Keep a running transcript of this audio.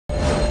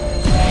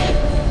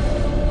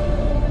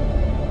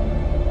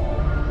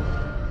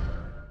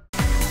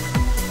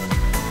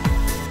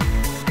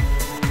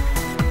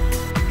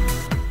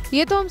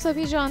ये तो हम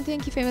सभी जानते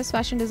हैं कि famous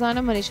fashion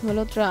designer Manish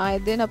Malhotra आए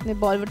दिन अपने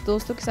बॉलीवुड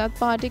दोस्तों के साथ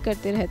पार्टी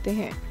करते रहते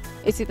हैं।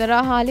 इसी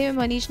तरह हाल ही में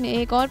मनीष ने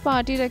एक और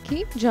पार्टी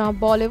रखी जहां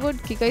बॉलीवुड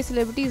की कई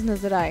सेलिब्रिटीज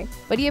नजर आए,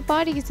 पर ये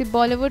पार्टी किसी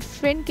बॉलीवुड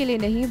फ्रेंड के लिए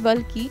नहीं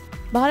बल्कि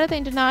भारत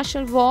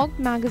इंटरनेशनल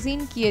वॉग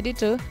मैगजीन की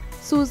एडिटर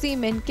सूजी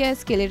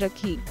मेनकेस के लिए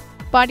रखी।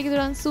 पार्टी के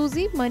दौरान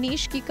सूजी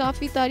मनीष की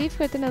काफी तारीफ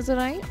करते नजर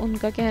आई।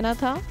 उनका कहना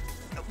था,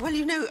 Well,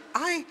 you know,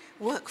 I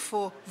work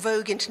for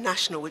Vogue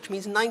International, which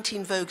means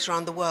 19 Vogues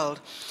around the world.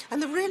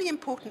 And the really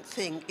important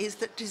thing is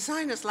that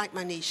designers like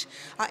Manish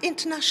are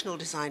international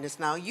designers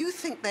now. You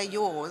think they're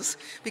yours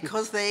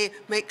because they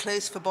make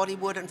clothes for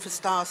Bollywood and for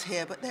stars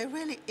here, but they're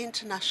really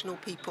international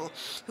people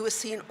who are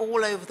seen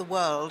all over the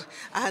world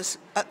as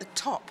at the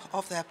top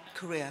of their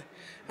career.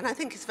 And I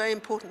think it's very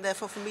important,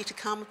 therefore, for me to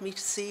come, me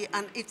to see,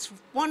 and it's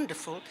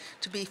wonderful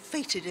to be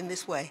feted in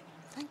this way.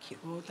 Thank you.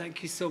 Oh, thank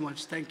you so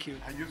much. Thank you.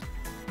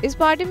 इस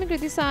party में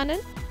कृति,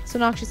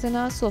 Sonakshi,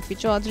 Sophie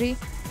Chaudhary,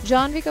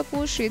 Janhvi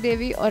Kapoor,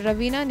 Sridevi और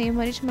रवीना ने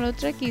मनीष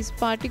मल्होत्रा की इस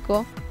party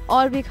को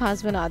और भी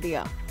खास बना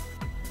दिया।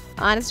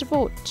 आनस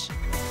रिपोर्ट।